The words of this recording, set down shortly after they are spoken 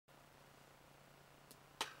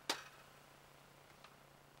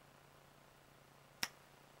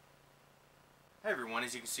Hi everyone,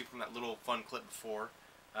 as you can see from that little fun clip before,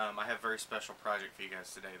 I have a very special project for you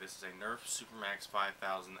guys today. This is a Nerf Supermaxx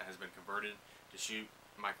 5000 that has been converted to shoot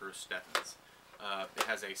micro Stephens. It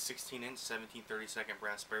has a 16-inch 17/32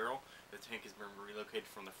 brass barrel. The tank has been relocated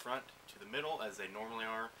from the front to the middle as they normally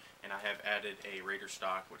are, and I have added a Raider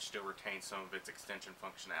stock which still retains some of its extension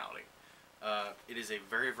functionality. It is a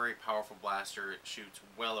very, very powerful blaster. It shoots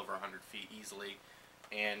well over 100 feet easily,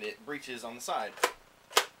 and it breaches on the side,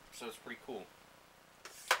 so it's pretty cool.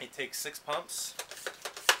 It takes 6 pumps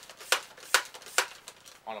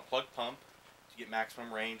on a plug pump to get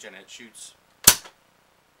maximum range, and it shoots.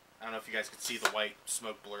 I don't know if you guys could see the white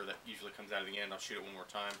smoke blur that usually comes out of the end. I'll shoot it one more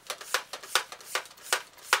time.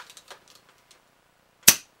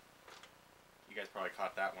 You guys probably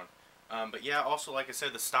caught that one. But yeah, also like I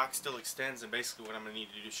said, the stock still extends, and basically what I'm going to need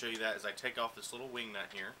to do to show you that is I take off this little wing nut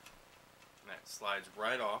here, and that slides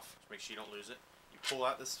right off. Just make sure you don't lose it. You pull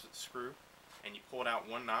out this screw, and you pull it out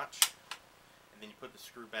one notch, and then you put the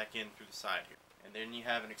screw back in through the side here. And then you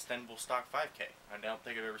have an extendable stock 5K. I don't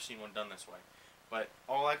think I've ever seen one done this way. But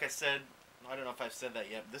all like I said, I don't know if I've said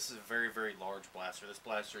that yet, this is a very, very large blaster. This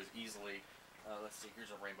blaster is easily, let's see,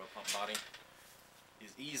 here's a rainbow pump body,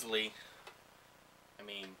 is easily, I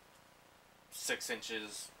mean, 6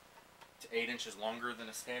 inches to 8 inches longer than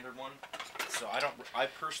a standard one. So I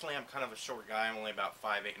personally, I'm kind of a short guy. I'm only about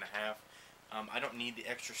 5'8" and a half. I don't need the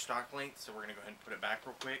extra stock length, so we're going to go ahead and put it back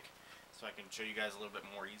real quick so I can show you guys a little bit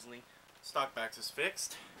more easily. Stock backs is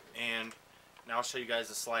fixed, and now I'll show you guys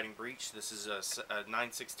the sliding breech. This is a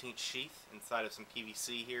 9/16 sheath inside of some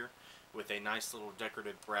PVC here with a nice little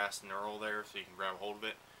decorative brass knurl there so you can grab a hold of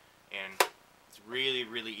it. And it's really,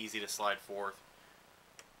 really easy to slide forth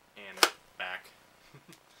and back.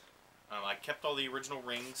 I kept all the original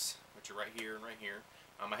rings, which are right here and right here.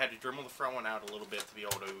 I had to Dremel the front one out a little bit to be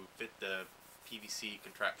able to fit the PVC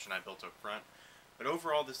contraption I built up front. But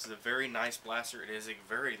overall, this is a very nice blaster. It is a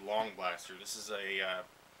very long blaster. This is a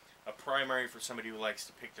primary for somebody who likes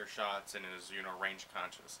to pick their shots and is, range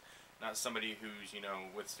conscious. Not somebody who's,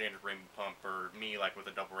 with standard rainbow pump, or me, like with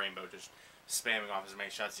a double rainbow, just spamming off as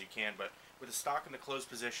many shots as you can. But with the stock in the closed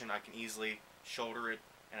position, I can easily shoulder it,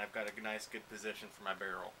 and I've got a nice, good position for my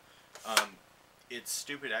barrel. It's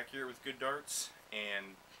stupid accurate with good darts,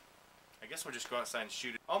 and I guess we'll just go outside and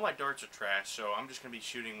shoot it. All my darts are trash, so I'm just going to be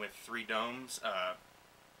shooting with 3 domes.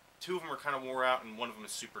 2 of them are kind of wore out, and 1 of them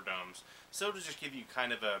is super domes. So it'll just give you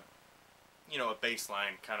kind of a, a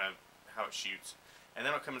baseline, kind of how it shoots. And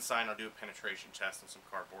then I'll come inside and I'll do a penetration test on some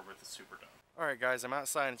cardboard with the super dome. Alright guys, I'm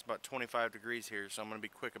outside and it's about 25 degrees here, so I'm going to be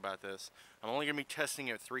quick about this. I'm only going to be testing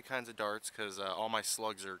it with 3 kinds of darts because all my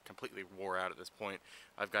slugs are completely wore out at this point.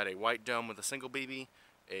 I've got a white dome with a single BB,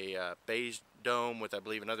 a beige dome with, I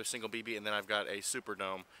believe, another single BB, and then I've got a super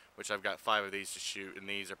dome, which I've got 5 of these to shoot, and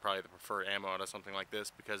these are probably the preferred ammo out of something like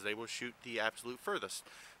this because they will shoot the absolute furthest.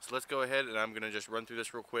 So let's go ahead and I'm going to just run through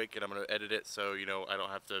this real quick, and I'm going to edit it so, I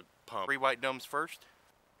don't have to pump. 3 white domes first.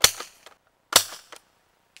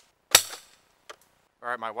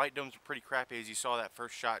 Alright, my white domes are pretty crappy. As you saw, that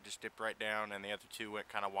first shot just dipped right down, and the other 2 went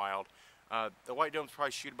kind of wild. The white domes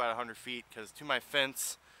probably shoot about 100 feet, because to my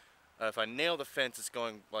fence, if I nail the fence, it's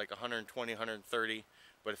going like 120, 130,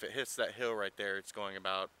 but if it hits that hill right there, it's going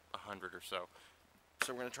about 100 or so.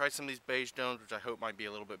 So we're going to try some of these beige domes, which I hope might be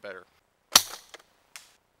a little bit better.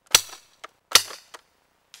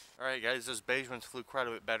 Alright guys, those beige ones flew quite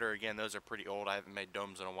a bit better. Again, those are pretty old. I haven't made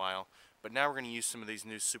domes in a while. But now we're going to use some of these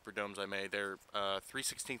new super domes I made. They're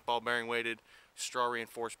 3/16 ball bearing weighted, straw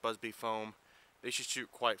reinforced Busby foam. They should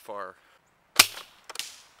shoot quite far.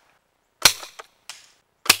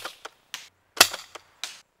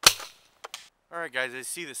 Alright guys, I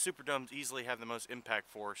see the super domes easily have the most impact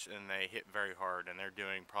force, and they hit very hard, and they're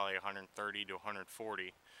doing probably 130 to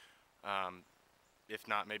 140. If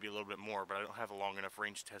not, maybe a little bit more, but I don't have a long enough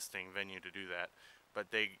range testing venue to do that.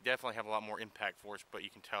 But they definitely have a lot more impact force, but you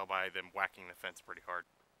can tell by them whacking the fence pretty hard.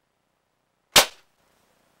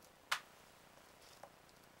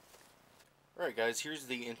 Alright guys, here's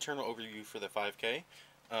the internal overview for the 5K.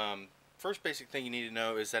 First basic thing you need to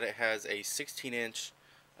know is that it has a 16-inch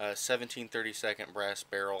 17/32 brass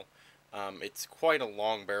barrel. It's quite a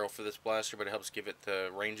long barrel for this blaster, but it helps give it the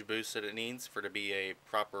range boost that it needs for it to be a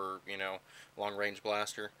proper, long range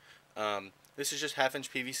blaster. This is just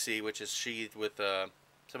 1/2-inch PVC, which is sheathed with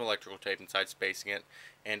some electrical tape inside spacing it,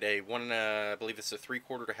 and a I believe it's a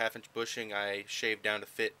 3/4 to 1/2-inch bushing I shaved down to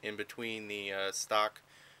fit in between the stock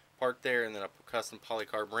part there, and then a custom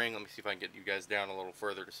polycarb ring. Let me see if I can get you guys down a little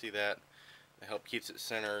further to see that. It helps keeps it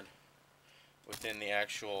centered within the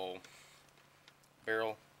actual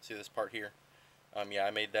barrel. See this part here? Yeah,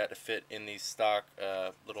 I made that to fit in the stock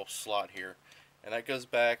little slot here. And that goes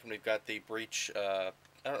back, and we've got the breech, I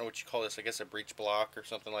don't know what you call this, I guess a breech block or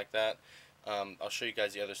something like that. I'll show you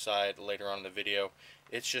guys the other side later on in the video.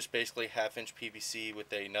 It's just basically 1/2-inch PVC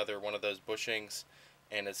with another one of those bushings,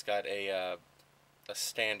 and it's got a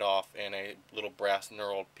standoff and a little brass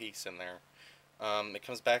knurled piece in there. It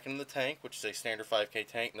comes back into the tank, which is a standard 5K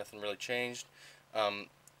tank, nothing really changed.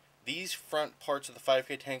 These front parts of the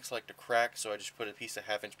 5K tanks like to crack, so I just put a piece of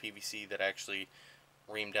 1/2-inch PVC that actually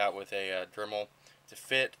reamed out with a Dremel to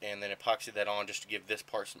fit, and then epoxy that on just to give this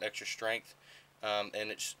part some extra strength.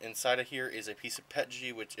 And it's inside of here is a piece of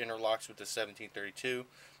PETG which interlocks with the 1732.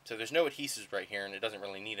 So there's no adhesives right here, and it doesn't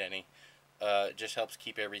really need any. It just helps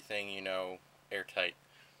keep everything, you know, airtight.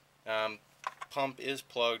 Pump is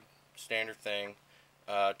plugged, standard thing.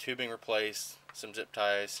 Tubing replaced, some zip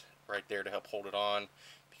ties right there to help hold it on,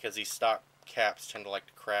 because these stock caps tend to like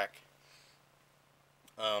to crack.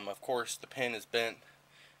 Of course, the pin is bent.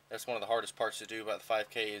 That's one of the hardest parts to do about the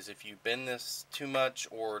 5K, is if you bend this too much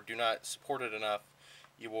or do not support it enough,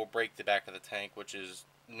 you will break the back of the tank, which is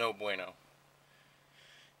no bueno.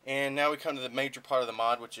 And now we come to the major part of the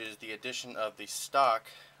mod, which is the addition of the stock,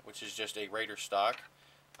 which is just a Raider stock.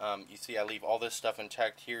 You see I leave all this stuff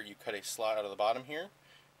intact here. You cut a slot out of the bottom here,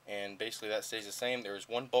 and basically that stays the same. There's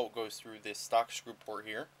one bolt goes through this stock screw port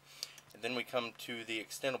here, and then we come to the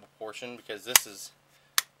extendable portion, because this is,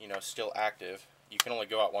 you know, still active. You can only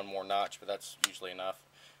go out one more notch, but that's usually enough.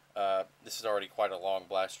 This is already quite a long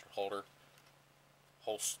blaster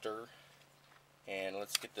holster. And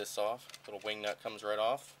let's get this off. Little wing nut comes right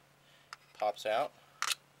off, pops out,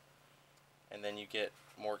 and then you get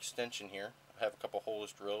more extension here. I have a couple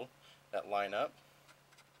holes drilled that line up,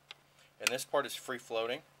 and this part is free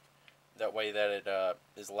floating. That way that it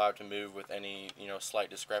is allowed to move with any, you know, slight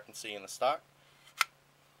discrepancy in the stock.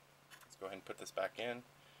 Let's go ahead and put this back in.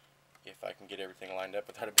 If I can get everything lined up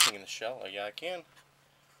without it being in the shell. Oh yeah, I can.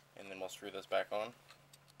 And then we'll screw this back on.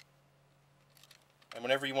 And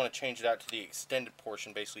whenever you want to change it out to the extended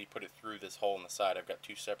portion, basically you put it through this hole in the side. I've got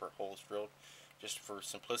two separate holes drilled just for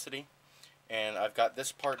simplicity. And I've got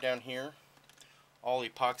this part down here all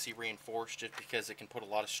epoxy reinforced, just because it can put a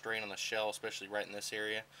lot of strain on the shell, especially right in this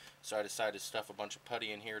area. So I decided to stuff a bunch of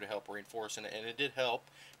putty in here to help reinforce it, and it did help.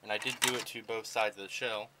 And I did do it to both sides of the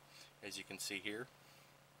shell, as you can see here.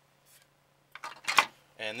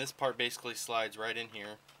 And this part basically slides right in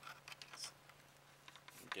here.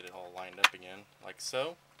 Get it all lined up again, like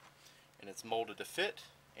so. And it's molded to fit.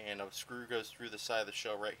 And a screw goes through the side of the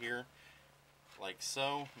shell right here, like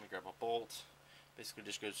so. Let me grab a bolt. Basically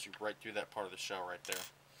just goes right through that part of the shell right there.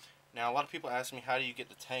 Now a lot of people ask me, how do you get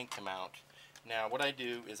the tank to mount? Now what I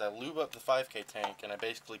do is I lube up the 5K tank, and I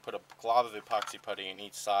basically put a glob of epoxy putty in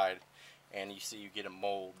each side, and you see you get a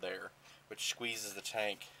mold there, which squeezes the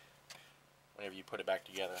tank whenever you put it back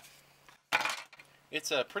together.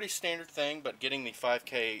 It's a pretty standard thing, but getting the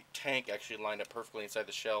 5K tank actually lined up perfectly inside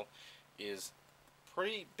the shell is a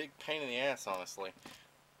pretty big pain in the ass, honestly.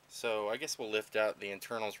 So I guess we'll lift out the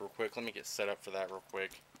internals real quick. Let me get set up for that real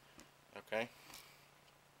quick. Okay.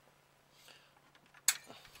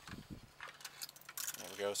 There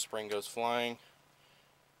we go. Spring goes flying.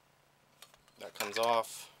 That comes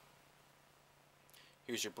off.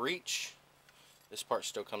 Here's your breech. This part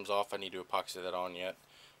still comes off. I need to epoxy that on yet.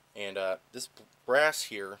 And this brass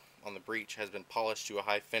here on the breech has been polished to a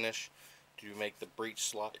high finish to make the breech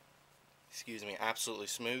slot, absolutely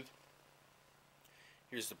smooth.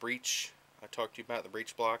 Here's the breech I talked to you about, the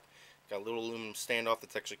breech block. Got a little aluminum standoff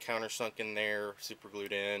that's actually countersunk in there, super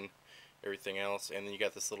glued in, everything else. And then you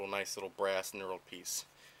got this nice little brass knurled piece,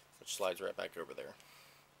 which slides right back over there.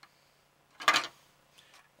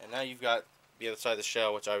 And now you've got the other side of the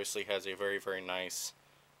shell, which obviously has a very, very nice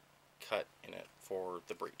cut in it for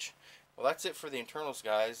the breech. Well, that's it for the internals,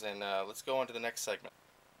 guys, and let's go on to the next segment.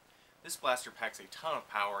 This blaster packs a ton of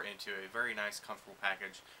power into a very nice, comfortable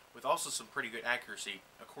package, with also some pretty good accuracy.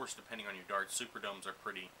 Of course, depending on your darts, Superdomes are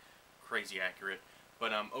pretty crazy accurate.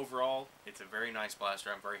 But overall, it's a very nice blaster.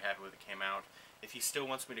 I'm very happy with it came out. If he still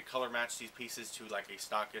wants me to color match these pieces to like a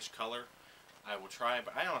stockish color, I will try.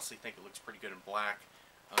 But I honestly think it looks pretty good in black.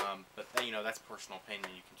 But you know, that's personal opinion.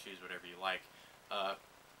 You can choose whatever you like.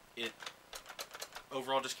 It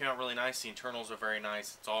overall just came out really nice. The internals are very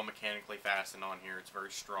nice. It's all mechanically fastened on here. It's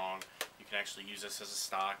very strong. You can actually use this as a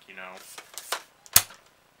stock, you know.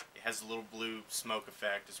 It has a little blue smoke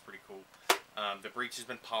effect. It's pretty cool. The breech has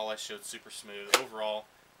been polished, so it's super smooth. Overall,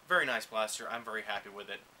 very nice blaster. I'm very happy with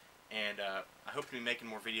it. And I hope to be making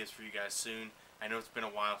more videos for you guys soon. I know it's been a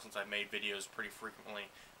while since I've made videos pretty frequently.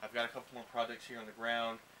 I've got a couple more projects here on the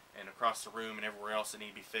ground and across the room and everywhere else that need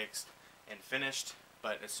to be fixed and finished.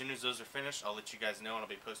 But as soon as those are finished, I'll let you guys know, and I'll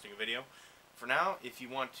be posting a video. For now, if you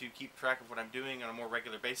want to keep track of what I'm doing on a more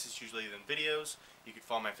regular basis, usually than videos, you can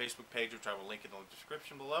follow my Facebook page, which I will link in the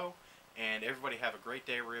description below. And everybody have a great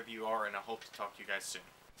day wherever you are, and I hope to talk to you guys soon.